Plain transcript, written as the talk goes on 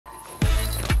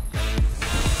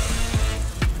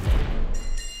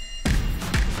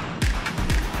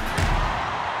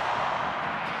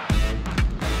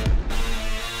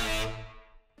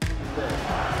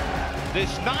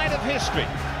of history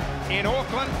in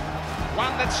Auckland,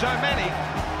 one that so many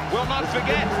will not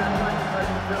forget.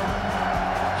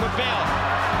 For Bell.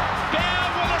 Bell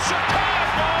with a superb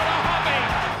ball to Hoppy.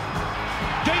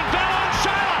 Dean Bell on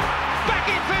Sailor. Back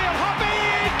in field. Hoppy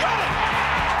got it.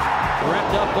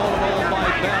 Wrapped up all in all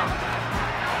by Bell.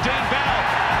 Dean Bell.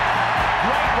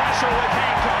 Great wrestle with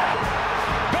Hancock.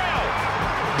 Bell.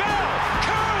 Bell.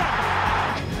 Curler.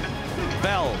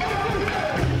 Bell.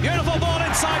 Beautiful ball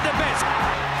inside the bit.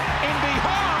 In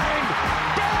behind.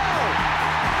 Bell.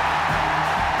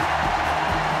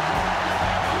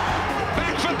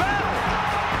 Back for Bell.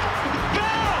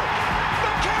 Bell.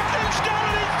 The captain's done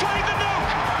it. He's played the knock.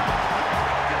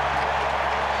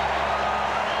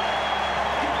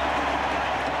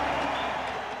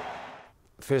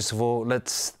 First of all,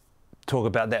 let's talk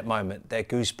about that moment, that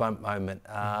goosebump moment.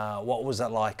 What was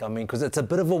that like? I mean, because it's a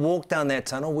bit of a walk down that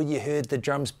tunnel when you heard the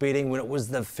drums beating, when it was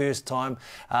the first time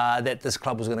that this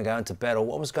club was going to go into battle.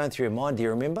 What was going through your mind? Do you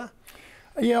remember?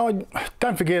 Yeah,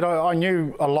 don't forget, I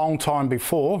knew a long time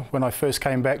before, when I first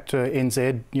came back to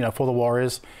NZ, you know, for the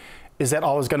Warriors, is that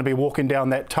I was going to be walking down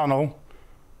that tunnel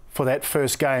for that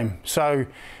first game. So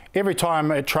every time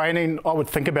at training, I would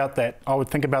think about that. I would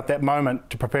think about that moment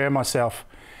to prepare myself.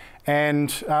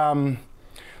 And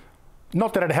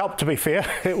not that it helped, to be fair.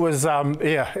 It was,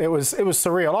 yeah, it was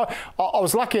surreal. I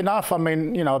was lucky enough. I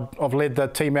mean, you know, I've led the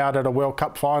team out at a World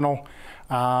Cup final,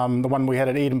 the one we had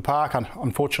at Eden Park.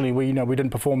 Unfortunately, we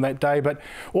didn't perform that day. But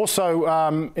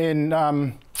also in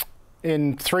 3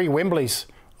 Wembleys,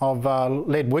 I've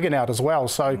led Wigan out as well.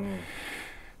 So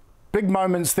big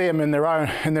moments there in their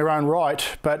own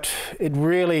right. But it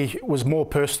really was more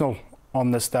personal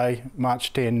on this day,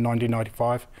 March 10,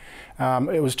 1995.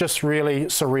 It was just really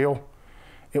surreal.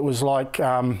 It was like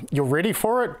you're ready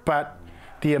for it, but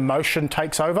the emotion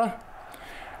takes over.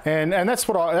 And that's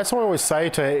what I always say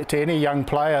to any young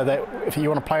player, that if you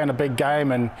want to play in a big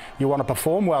game and you want to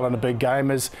perform well in a big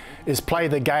game, is play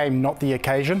the game, not the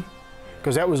occasion.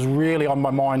 Because that was really on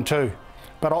my mind too.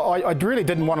 But I really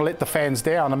didn't want to let the fans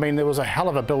down. I mean, there was a hell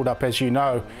of a build-up, as you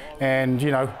know, and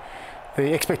you know,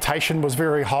 the expectation was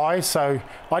very high, so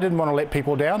I didn't want to let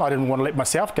people down. I didn't want to let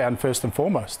myself down first and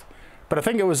foremost. But I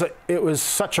think it was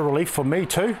such a relief for me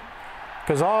too,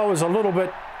 because I was a little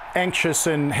bit anxious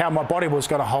in how my body was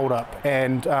going to hold up.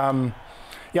 And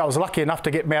yeah, I was lucky enough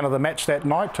to get man of the match that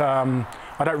night. I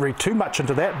don't read too much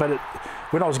into that, but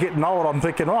when I was getting old, I'm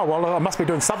thinking, oh well, I must be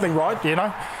doing something right, you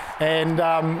know. And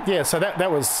yeah, so that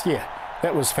was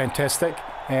fantastic.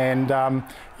 And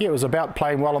yeah, it was about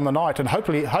playing well on the night and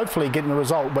hopefully getting the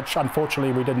result, which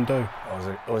unfortunately we didn't do.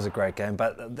 It was a great game,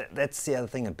 but that's the other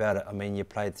thing about it. I mean, you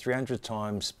played 300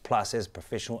 times plus as a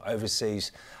professional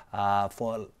overseas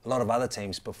for a lot of other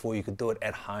teams before you could do it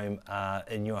at home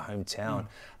in your hometown.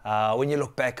 When you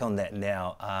look back on that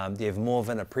now, do you have more of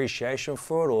an appreciation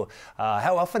for it, or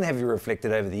how often have you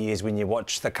reflected over the years when you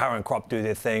watch the current crop do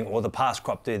their thing or the past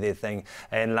crop do their thing,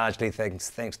 and largely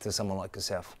thanks to someone like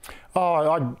yourself?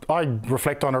 Oh, I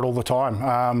reflect on it all the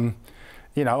time.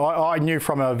 You know, I knew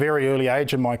from a very early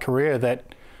age in my career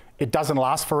that it doesn't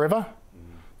last forever.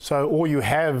 So all you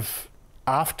have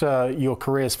after your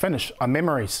career is finished are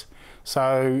memories.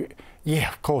 So yeah,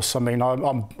 of course, I mean,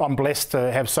 I'm blessed to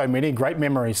have so many great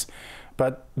memories.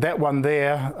 But that one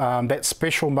there, that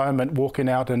special moment walking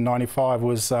out in '95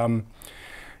 was, yeah,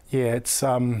 it's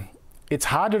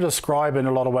hard to describe in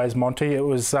a lot of ways, Monty. It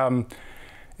was, I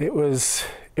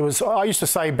used to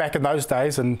say back in those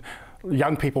days, and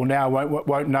young people now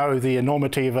won't know the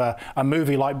enormity of a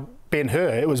movie like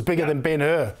Ben-Hur. It was bigger than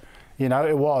Ben-Hur. You know,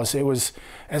 it was, as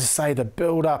I say, the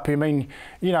build-up. I mean,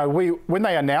 you know, when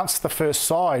they announced the first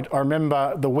side, I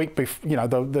remember the week before, you know,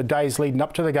 the days leading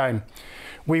up to the game,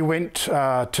 we went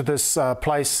to this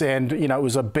place, and, you know, it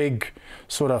was a big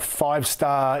sort of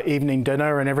 5-star evening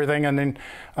dinner and everything. And then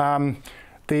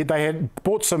they had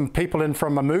brought some people in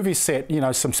from a movie set, you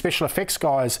know, some special effects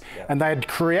guys, and they had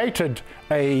created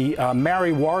a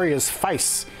Maori warrior's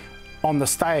face on the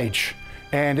stage,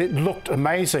 and it looked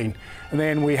amazing. And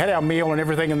then we had our meal and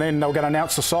everything, and then they were going to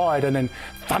announce the side, and then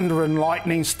thunder and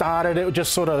lightning started. It was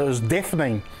just sort of, it was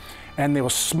deafening, and there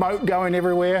was smoke going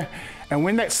everywhere. And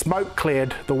when that smoke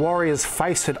cleared, the Warriors'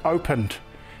 face had opened,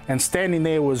 and standing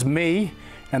there was me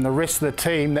and the rest of the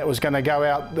team that was going to go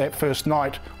out that first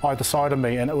night either side of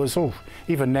me. And it was, oh,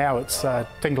 even now it's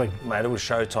tingling. Mate, it was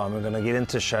showtime. We're going to get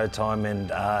into showtime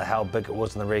and how big it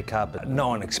was in the red carpet. No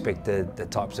one expected the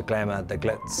types of glamour, the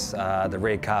glitz, the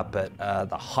red carpet,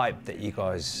 the hype that you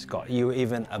guys got. You were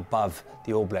even above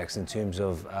the All Blacks in terms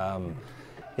of,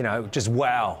 you know, just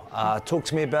wow. Talk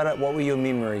to me about it. What were your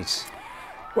memories?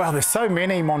 Well, there's so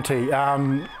many, Monty.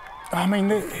 I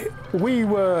mean, we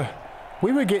were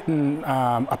getting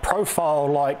a profile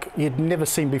like you'd never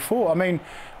seen before. I mean,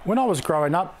 when I was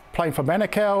growing up playing for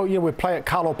Manukau, we'd play at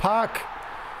Carlo Park.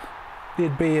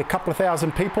 There'd be a couple of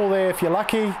thousand people there if you're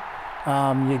lucky.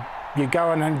 You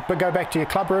go in and go back to your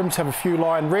club rooms, have a few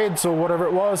Lion Reds or whatever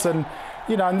it was, and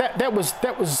and that was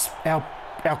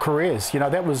our careers.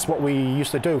 That was what we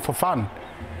used to do for fun.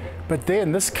 But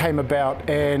then this came about,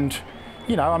 and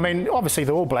I mean, obviously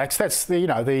the All Blacks, that's the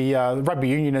rugby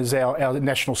union is our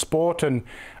national sport, and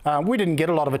we didn't get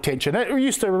a lot of attention. It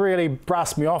used to really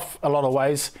brass me off a lot of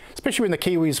ways, especially when the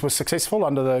Kiwis were successful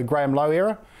under the Graham Lowe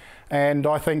era. And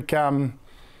I think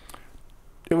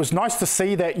it was nice to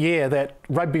see that year that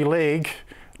rugby league,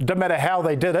 no matter how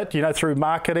they did it, through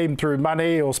marketing, through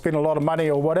money, or spend a lot of money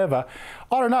or whatever,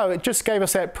 I don't know, it just gave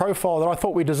us that profile that I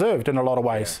thought we deserved in a lot of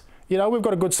ways. Yeah. We've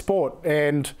got a good sport,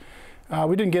 and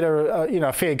we didn't get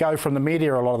a fair go from the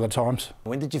media a lot of the times.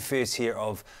 When did you first hear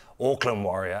of Auckland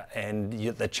Warrior and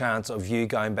the chance of you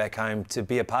going back home to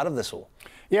be a part of this all?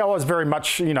 Yeah, I was very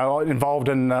much, involved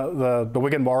in the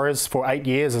Wigan Warriors for 8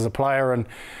 years as a player, and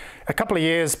a couple of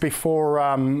years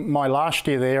before my last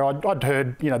year there, I'd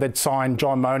heard, they'd signed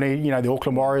John Monty. The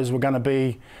Auckland Warriors were going to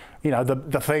be,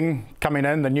 the thing coming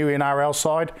in, the new NRL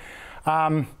side.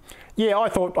 Yeah, I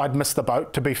thought I'd missed the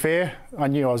boat, to be fair. I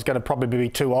knew I was going to probably be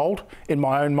too old in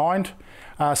my own mind.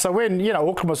 So when,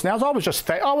 Auckland was announced, I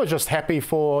was just happy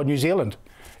for New Zealand,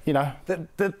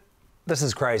 This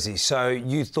is crazy. So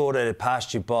you thought it had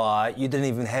passed you by. You didn't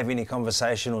even have any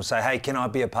conversation or say, hey, can I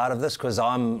be a part of this? Because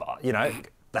I'm,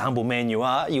 the humble man you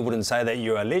are. You wouldn't say that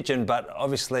you're a legend, but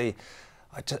obviously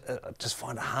I just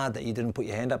find it hard that you didn't put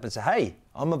your hand up and say, hey,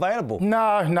 I'm available.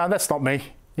 No, that's not me.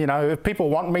 If people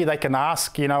want me, they can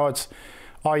ask. It's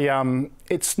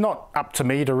not up to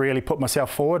me to really put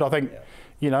myself forward. I think,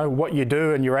 what you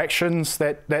do and your actions,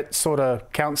 that sort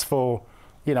of counts for,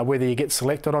 whether you get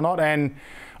selected or not. And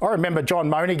I remember John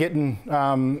Monty getting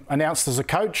announced as a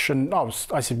coach, and I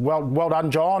said, well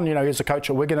done, John. He was a coach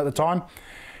at Wigan at the time.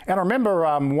 And I remember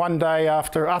one day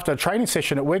after a training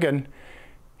session at Wigan,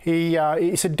 he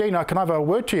said, Dino, can I have a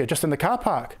word to you just in the car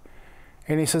park?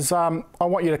 And he says, I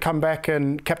want you to come back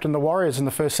and captain the Warriors in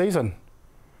the first season.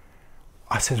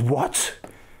 I said, what?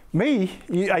 Me?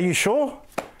 Are you sure?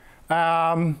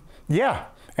 Yeah.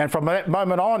 And from that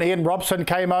moment on, Ian Robson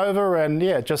came over, and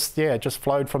just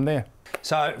flowed from there.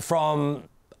 So from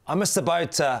I missed the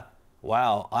boat to,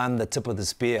 wow, I'm the tip of the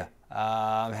spear.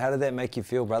 How did that make you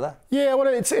feel, brother? Yeah,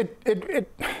 well,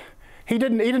 he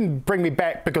didn't bring me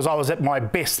back because I was at my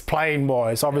best playing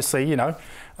wise. Obviously, I'd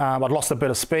lost a bit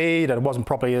of speed and it wasn't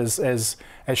probably as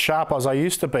sharp as I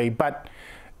used to be. But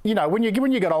when you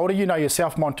get older,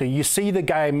 yourself, Monty, you see the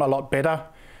game a lot better.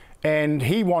 And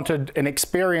he wanted an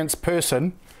experienced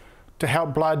person to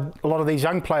help blood a lot of these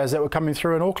young players that were coming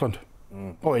through in Auckland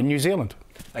or in New Zealand.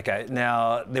 Okay,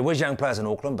 now there was young players in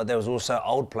Auckland, but there was also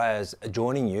old players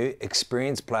joining you,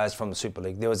 experienced players from the Super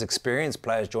League. There was experienced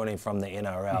players joining from the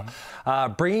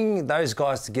NRL. Bringing those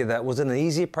guys together, was it an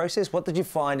easier process? What did you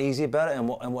find easy about it,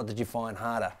 and what did you find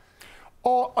harder?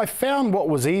 Oh, I found what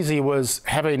was easy was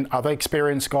having other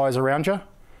experienced guys around you.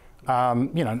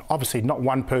 Obviously not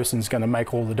one person's going to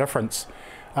make all the difference.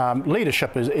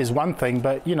 Leadership is one thing,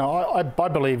 but I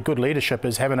believe good leadership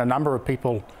is having a number of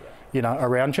people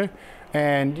around you.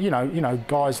 And,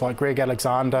 guys like Greg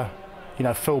Alexander,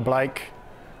 Phil Blake,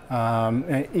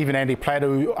 even Andy Platt,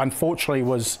 who unfortunately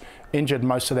was injured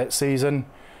most of that season.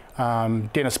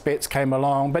 Dennis Betts came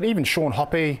along, but even Sean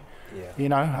Hoppy,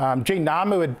 Gene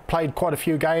Namu had played quite a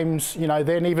few games,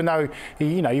 then, even though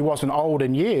he wasn't old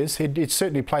in years, he'd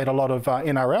certainly played a lot of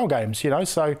NRL games,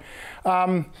 So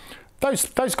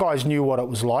those guys knew what it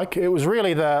was like. It was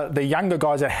really the younger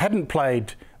guys that hadn't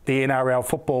played the NRL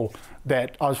football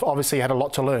that obviously had a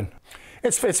lot to learn.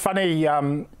 It's funny, I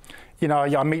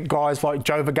meet guys like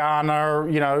Joe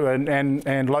Vagana,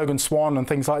 and Logan Swan and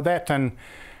things like that, and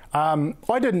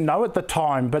I didn't know at the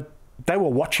time, but they were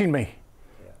watching me.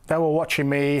 They were watching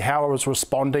me, how I was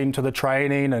responding to the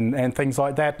training and things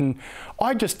like that, and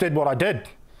I just did what I did.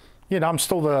 I'm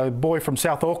still the boy from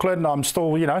South Auckland. I'm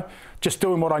still, just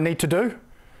doing what I need to do.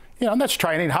 And that's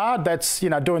training hard. That's,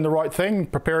 doing the right thing,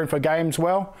 preparing for games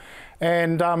well.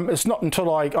 And it's not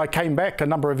until I came back a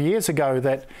number of years ago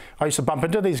that I used to bump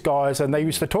into these guys, and they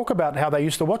used to talk about how they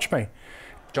used to watch me.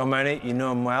 John Monty, you knew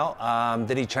him well.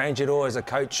 Did he change at all as a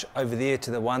coach over there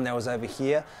to the one that was over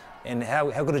here? And how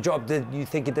good a job did you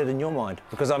think he did in your mind?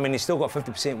 Because, he's still got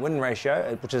 50% win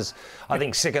ratio, which is, I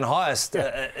think, second highest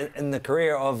in the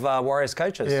career of Warriors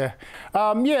coaches.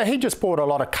 Yeah, he just brought a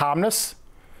lot of calmness.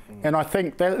 And I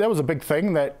think that was a big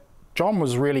thing, that John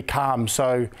was really calm.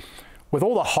 So with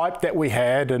all the hype that we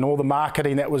had and all the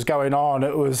marketing that was going on,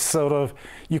 it was sort of,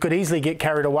 you could easily get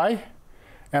carried away.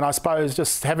 And I suppose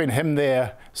just having him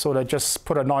there sort of just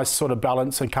put a nice sort of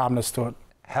balance and calmness to it.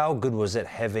 How good was it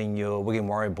having your Wigan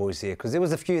Warrior boys there? Because there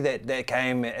was a few that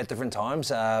came at different times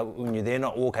when you're there.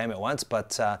 Not all came at once,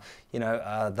 but you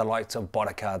know, the likes of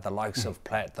Bodicka, the likes of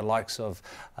Platt, the likes of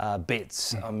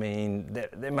Betts. I mean,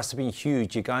 that must have been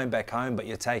huge. You're going back home, but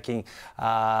you're taking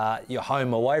your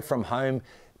home away from home,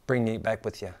 bringing it back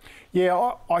with you.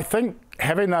 Yeah, I think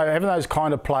having those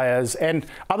kind of players and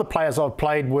other players I've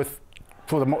played with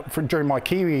during my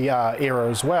Kiwi era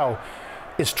as well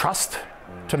is trust.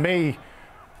 To me,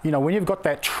 you know, when you've got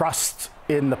that trust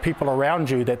in the people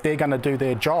around you that they're going to do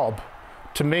their job,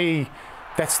 to me,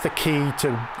 that's the key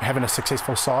to having a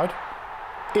successful side.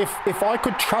 If I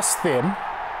could trust them,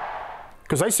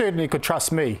 because they certainly could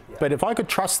trust me, but if I could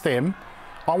trust them,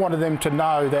 I wanted them to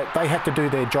know that they had to do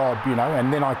their job, you know,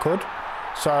 and then I could.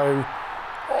 So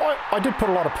I did put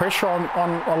a lot of pressure on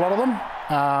a lot of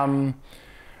them.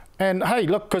 And hey,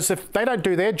 look, because if they don't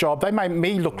do their job, they make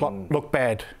me look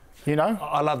bad. You know?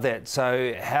 I love that.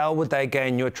 So how would they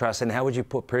gain your trust and how would you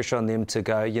put pressure on them to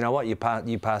go, you know what, you passed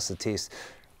the test?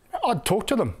 I'd talk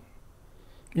to them.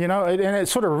 You know, and it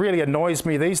sort of really annoys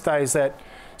me these days that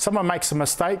someone makes a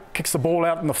mistake, kicks the ball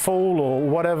out in the full or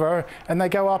whatever, and they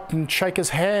go up and shake his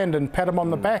hand and pat him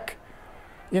on the back.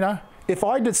 You know, if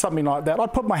I did something like that,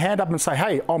 I'd put my hand up and say,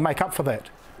 hey, I'll make up for that.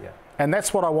 Yeah. And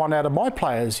that's what I want out of my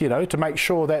players, you know, to make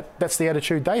sure that that's the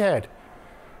attitude they had.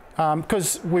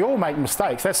 Because we all make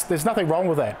mistakes. There's nothing wrong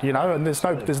with that, you know. And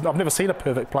I've never seen a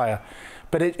perfect player,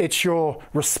 but it's your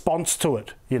response to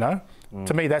it, you know.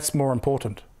 To me, that's more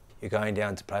important. You're going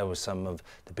down to play with some of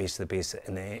the best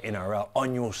in the NRL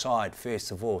on your side, first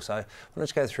of all. So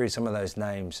let's go through some of those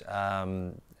names.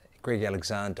 Greg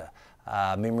Alexander,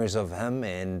 memories of him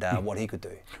and what he could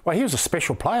do. Well, he was a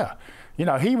special player. You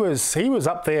know, he was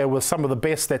up there with some of the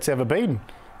best that's ever been.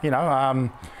 You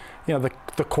know,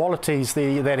 the qualities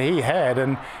that he had,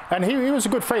 and he was a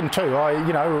good friend too.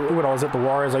 You know, when I was at the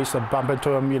Warriors, I used to bump into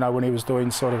him, you know, when he was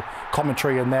doing sort of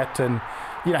commentary and that, and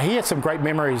you know, he had some great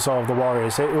memories of the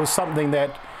Warriors. It was something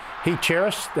that he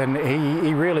cherished, and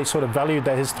he really sort of valued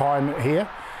his time here,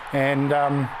 and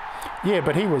yeah,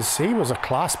 but he was a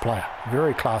class player,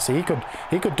 very classy.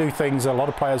 He could do things a lot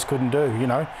of players couldn't do. You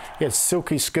know, he had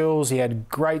silky skills, he had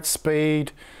great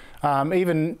speed,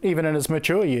 even in his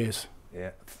mature years.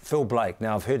 Yeah, Phil Blake.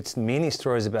 Now, I've heard many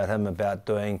stories about him, about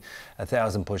doing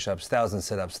 1,000 push-ups, 1,000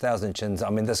 sit-ups, 1,000 chins. I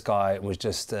mean, this guy was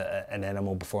just an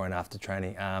animal before and after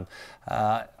training. And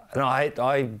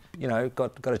I you know,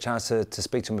 got a chance to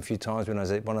speak to him a few times when I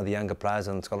was one of the younger players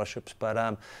on scholarships. But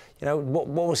you know, what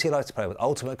was he like to play with?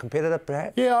 Ultimate competitor,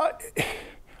 perhaps? Yeah,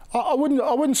 I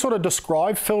wouldn't sort of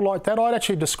describe Phil like that. I'd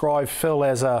actually describe Phil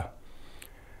as a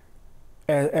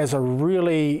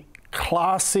really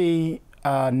classy,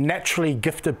 naturally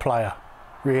gifted player,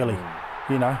 really.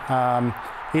 You know,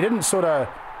 he didn't sort of.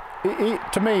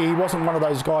 To me, he wasn't one of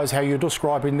those guys how you're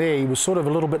describing there. He was sort of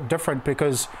a little bit different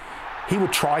because he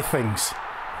would try things,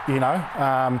 you know,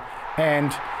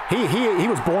 and he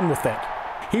was born with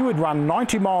that. He would run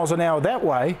 90 miles an hour that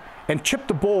way and chip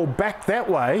the ball back that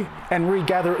way and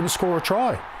regather it and score a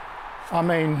try. I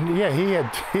mean, yeah, he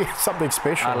had something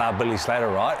special. I love Billy Slater,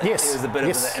 right? Yes. He was a bit of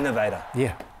an innovator.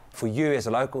 Yeah. For you as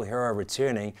a local hero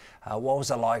returning, what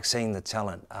was it like seeing the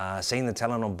talent? Seeing the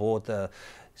talent on board,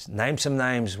 name some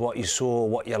names, what you saw,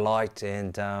 what you liked,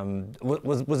 and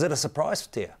was it a surprise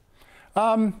to you?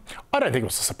 I don't think it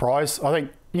was a surprise. I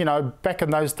think, you know, back in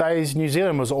those days, New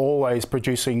Zealand was always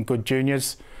producing good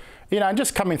juniors, you know, and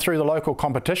just coming through the local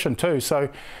competition too. So,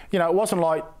 you know, it wasn't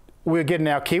like we were getting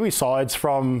our Kiwi sides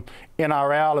from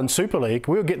NRL and Super League.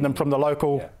 We were getting them from the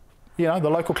local, you know, the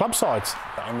local club sides.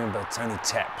 I remember Tony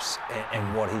Taps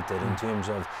and what he did in terms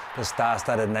of the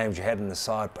star-studded names you had in the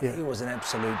side, but he was an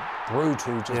absolute brute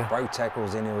who just broke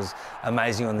tackles, and he was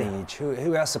amazing on the edge.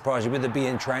 Who else surprised you, whether it be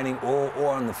in training or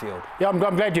on the field? Yeah, I'm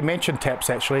glad you mentioned Taps,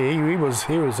 actually. He was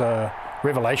a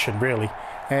revelation, really.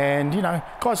 And, you know,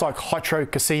 guys like Hytro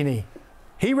Cassini,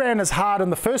 he ran as hard in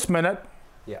the first minute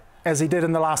as he did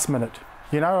in the last minute.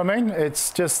 You know what I mean?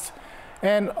 It's just...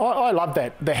 And I love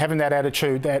that, having that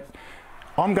attitude that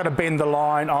I'm going to bend the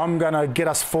line, I'm going to get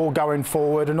us going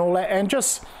forward and all that, and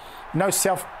just no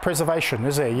self-preservation,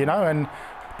 is there, you know?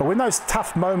 But when those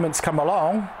tough moments come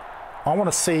along, I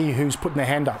want to see who's putting their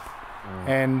hand up.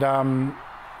 And,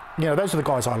 you know, those are the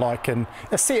guys I like. And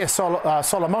Asia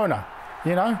Solomona,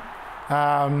 you know,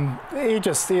 he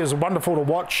was wonderful to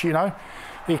watch, you know.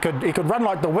 He could run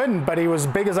like the wind, but he was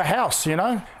big as a house, you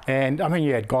know. And, I mean,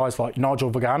 you had guys like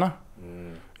Nigel Vagana.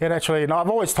 And actually, and I've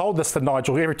always told this to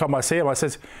Nigel every time I see him. I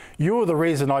says, "You're the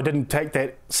reason I didn't take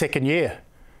that second year,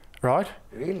 right?"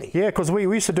 Really? Yeah, because we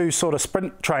used to do sort of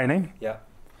sprint training. Yeah.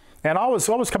 And I was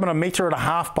coming 1.5 meters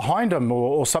behind him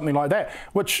or something like that,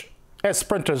 which, as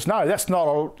sprinters know, that's not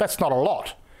a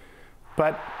lot.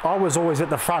 But I was always at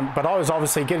the front. But I was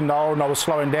obviously getting old and I was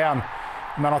slowing down.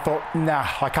 And then I thought, nah,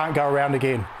 I can't go around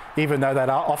again, even though they'd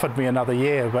offered me another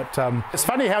year. But it's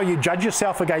funny how you judge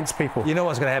yourself against people. You know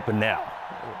what's going to happen now?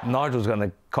 Nigel's going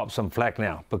to cop some flack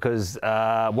now because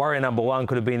warrior number 1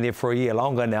 could have been there for a year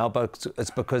longer now, but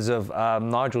it's because of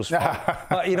Nigel's fault.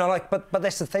 But you know, but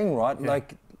that's the thing, right? Yeah.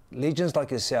 Like legends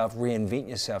like yourself reinvent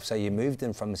yourself. So you moved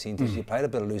in from the centres, you played a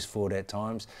bit of loose forward at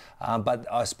times, but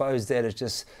I suppose that is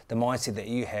just the mindset that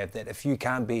you have, that if you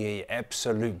can't be your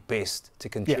absolute best to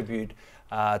contribute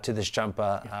to this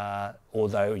jumper,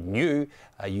 although new,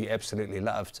 you absolutely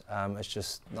loved, it's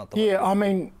just not the way. Yeah, I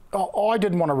mean, I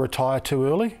didn't want to retire too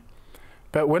early,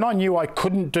 but when I knew I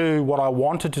couldn't do what I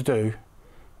wanted to do,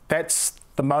 that's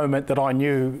the moment that I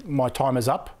knew my time is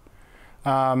up.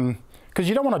 Because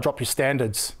you don't want to drop your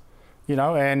standards, you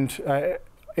know, and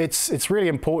it's really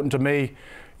important to me.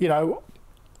 You know,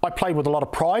 I played with a lot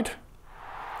of pride.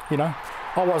 You know,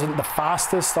 I wasn't the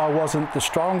fastest, I wasn't the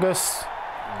strongest,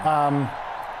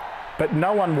 but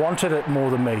no one wanted it more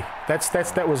than me.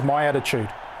 That was my attitude,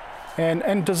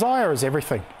 and desire is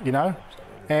everything, you know,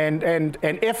 and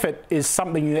effort is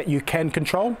something that you can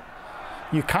control.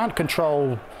 You can't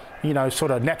control, you know,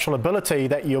 sort of natural ability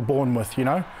that you're born with. You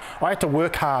know, I had to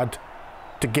work hard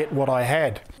to get what I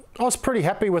had. I was pretty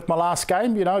happy with my last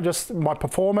game, you know, just my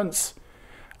performance.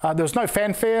 There was no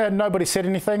fanfare, nobody said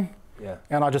anything. Yeah.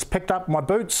 And I just picked up my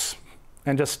boots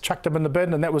and just chucked them in the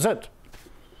bin, and that was it.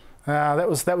 That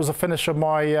was the finish of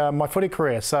my my footy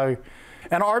career. So,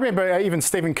 and I remember even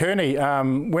Stephen Kearney,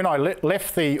 when I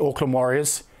left the Auckland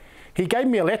Warriors, he gave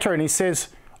me a letter and he says,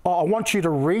 "Oh, I want you to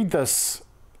read this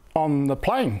on the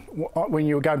plane when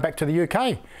you were going back to the UK."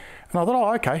 And I thought,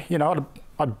 "Oh, okay." You know,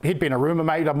 he'd been a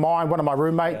roommate of mine, one of my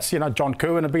roommates. Yeah. You know, John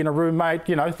Curwen had been a roommate.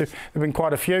 You know, there've been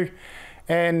quite a few,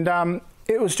 and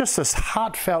it was just this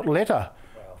heartfelt letter.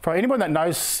 For anyone that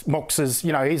knows Mooks, is,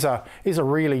 you know, he's a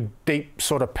really deep,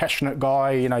 sort of passionate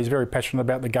guy. You know, he's very passionate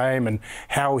about the game and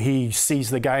how he sees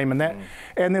the game and that.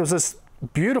 And there was this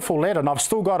beautiful letter, and I've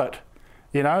still got it.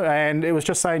 You know, and it was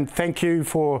just saying thank you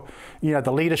for, you know,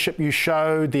 the leadership you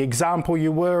showed, the example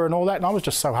you were, and all that. And I was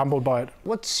just so humbled by it.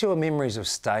 What's your memories of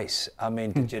Stace? I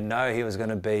mean, did you know he was going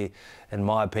to be, in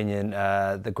my opinion,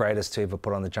 the greatest to ever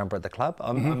put on the jumper at the club?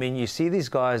 I mean, you see these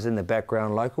guys in the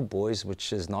background, local boys,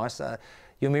 which is nice.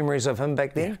 Your memories of him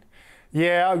back then?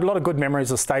 Yeah, a lot of good memories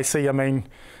of Stacey. I mean,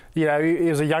 you know, he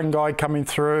was a young guy coming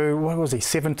through. What was he,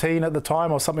 17 at the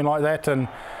time or something like that? And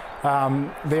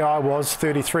there I was,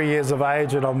 33 years of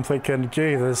age, and I'm thinking,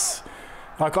 gee,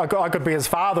 I could be his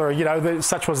father, you know,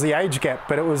 such was the age gap.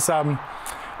 But it was,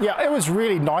 yeah, it was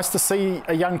really nice to see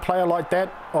a young player like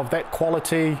that, of that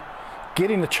quality,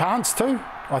 getting the chance to.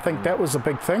 I think that was a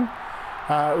big thing.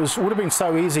 It would have been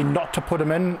so easy not to put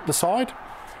him in the side.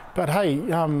 But hey,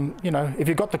 you know, if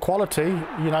you've got the quality,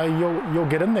 you know, you'll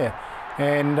get in there.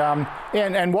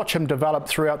 And watch him develop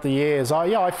throughout the years.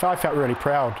 I felt really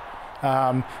proud.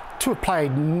 To have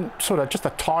played sort of just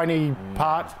a tiny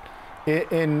part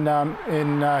in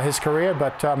his career,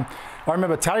 but I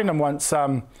remember telling him once,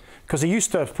 because he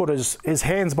used to put his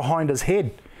hands behind his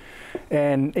head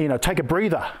and, you know, take a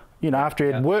breather, you know, after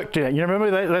he had worked in it. You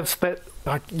remember that?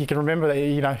 You can remember that,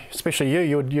 you know, especially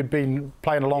you'd been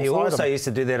playing alongside him. He also used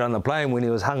to do that on the plane when he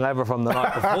was hungover from the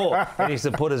night before. He used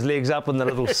to put his legs up in the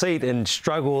little seat and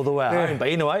struggle all the way home. But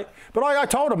anyway. But I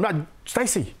told him, no,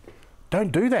 Stacey,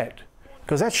 don't do that,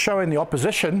 because that's showing the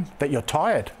opposition that you're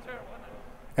tired.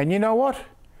 And you know what?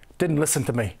 Didn't listen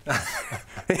to me.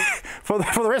 For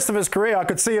the rest of his career, I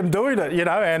could see him doing it, you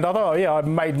know, and I thought, yeah, I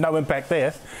made no impact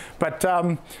there. But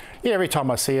yeah, every time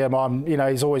I see him, you know,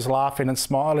 he's always laughing and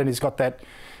smiling. He's got that.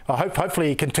 Hopefully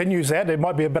he continues that. It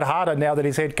might be a bit harder now that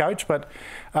he's head coach, but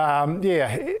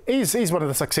yeah, he's one of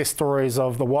the success stories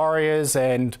of the Warriors,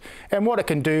 and what it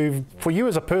can do for you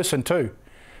as a person too,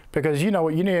 because you know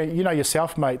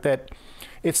yourself, mate, that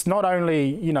it's not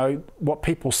only, you know, what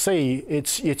people see,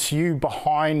 it's you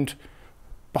behind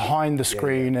the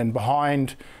screen and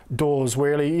behind doors,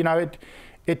 really. You know, it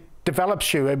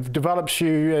develops you. It develops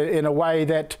you in a way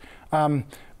that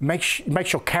makes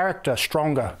your character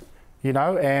stronger. You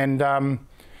know, and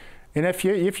if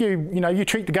you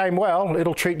treat the game well,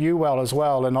 it'll treat you well as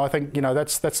well. And I think, you know,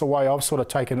 that's the way I've sort of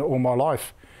taken it all my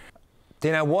life.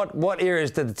 Dino, what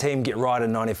areas did the team get right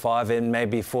in '95 and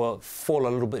maybe fall a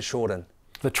little bit short in?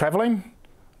 The travelling,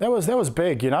 That was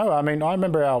big, you know. I mean, I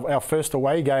remember our first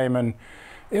away game, and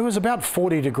it was about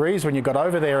 40 degrees when you got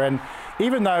over there. And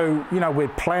even though, you know,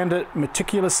 we'd planned it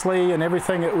meticulously and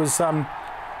everything, it was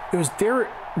very,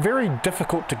 very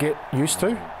difficult to get used to.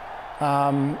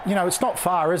 You know, it's not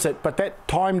far, is it? But that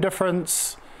time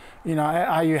difference, you know,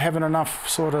 are you having enough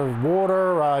sort of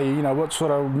water? You know, what sort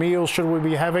of meals should we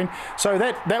be having? So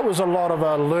that was a lot of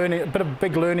a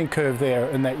big learning curve there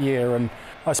in that year. And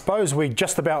I suppose we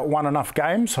just about won enough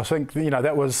games. I think, you know,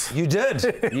 that was... You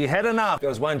did. You had enough. There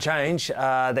was one change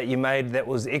that you made that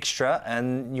was extra,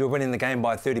 and you were winning the game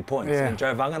by 30 points. Yeah. And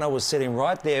Joe Vangana was sitting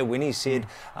right there when he said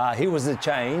he was the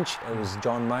change. It was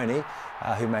John Monty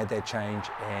who made that change,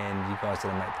 and you guys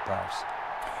didn't make the playoffs.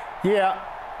 Yeah,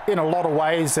 in a lot of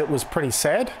ways it was pretty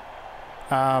sad.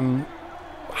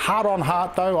 Heart on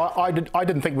heart, though, I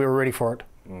didn't think we were ready for it.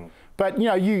 But you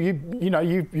know,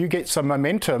 you get some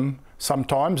momentum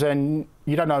sometimes, and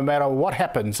you don't know no matter what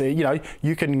happens. You know,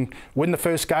 you can win the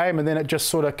first game, and then it just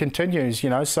sort of continues.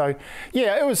 You know, so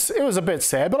yeah, it was a bit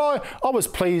sad, but I was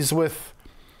pleased with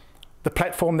the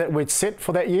platform that we'd set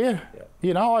for that year. Yeah.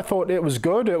 You know, I thought it was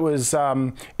good. It was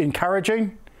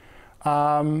encouraging,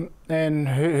 and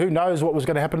who knows what was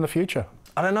going to happen in the future.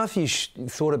 I don't know if you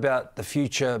thought about the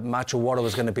future much or what it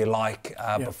was going to be like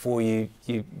before you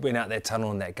went out that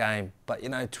tunnel in that game. But, you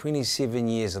know, 27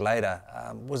 years later,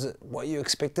 was it what you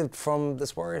expected from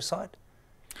this Warriors side?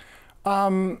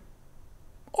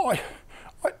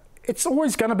 It's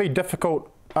always going to be difficult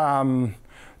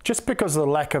just because of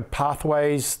the lack of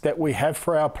pathways that we have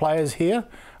for our players here.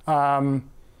 And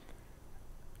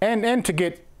to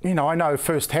get, you know, I know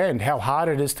firsthand how hard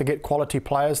it is to get quality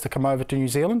players to come over to New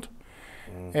Zealand.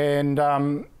 And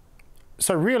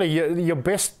so really your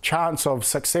best chance of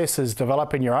success is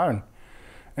developing your own.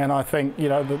 And I think, you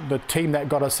know, the team that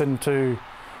got us into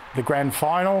the grand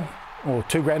final, or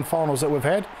 2 grand finals that we've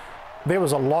had, there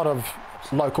was a lot of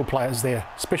local players there,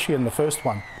 especially in the first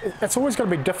one. It's always going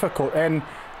to be difficult,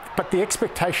 but the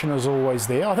expectation is always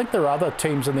there. I think there are other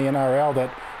teams in the NRL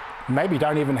that maybe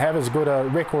don't even have as good a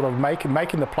record of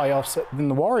making the playoffs than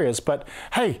the Warriors. But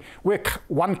hey, we're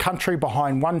one country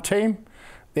behind one team.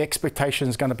 The expectation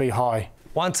is going to be high.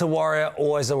 Once a Warrior,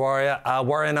 always a Warrior.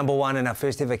 Warrior number 1 and our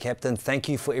first ever captain, thank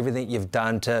you for everything you've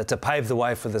done to pave the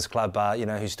way for this club, you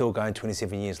know, who's still going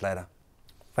 27 years later.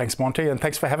 Thanks, Monty, and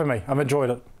thanks for having me. I've enjoyed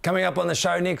it. Coming up on the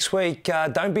show next week,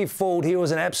 don't be fooled. He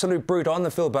was an absolute brute on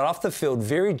the field, but off the field,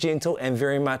 very gentle and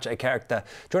very much a character.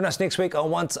 Join us next week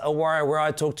on Once a Warrior, where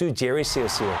I talk to Jerry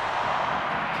Searle.